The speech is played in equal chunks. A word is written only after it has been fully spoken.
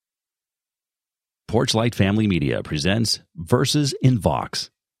Porchlight Family Media presents Verses in Vox.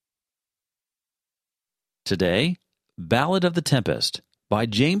 Today, Ballad of the Tempest by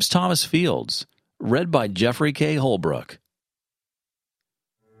James Thomas Fields, read by Jeffrey K. Holbrook.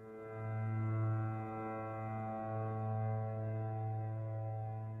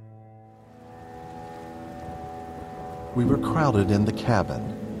 We were crowded in the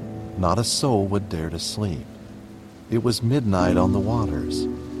cabin. Not a soul would dare to sleep. It was midnight on the waters,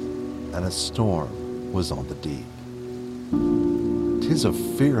 and a storm was on the deep. 'Tis a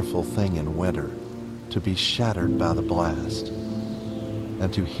fearful thing in winter to be shattered by the blast,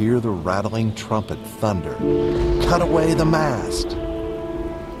 and to hear the rattling trumpet thunder, "Cut away the mast!"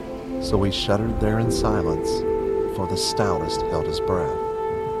 So we shuddered there in silence, for the stoutest held his breath,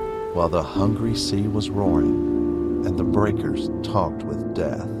 while the hungry sea was roaring, and the breakers talked with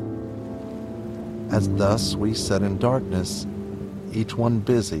death. As thus we sat in darkness, each one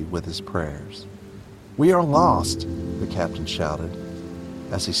busy with his prayers. "We are lost," the captain shouted,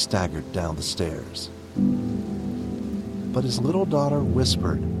 as he staggered down the stairs. But his little daughter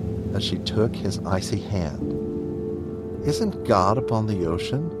whispered as she took his icy hand, "Isn't God upon the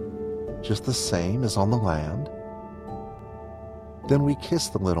ocean just the same as on the land?" Then we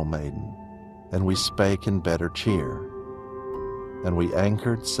kissed the little maiden, and we spake in better cheer, and we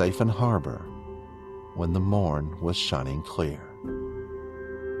anchored safe in harbor when the morn was shining clear.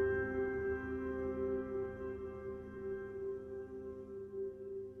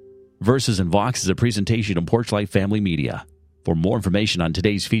 Verses in Vox is a presentation of Porchlight Family Media. For more information on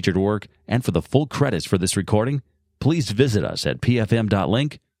today's featured work and for the full credits for this recording, please visit us at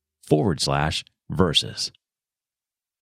pfm.link/verses.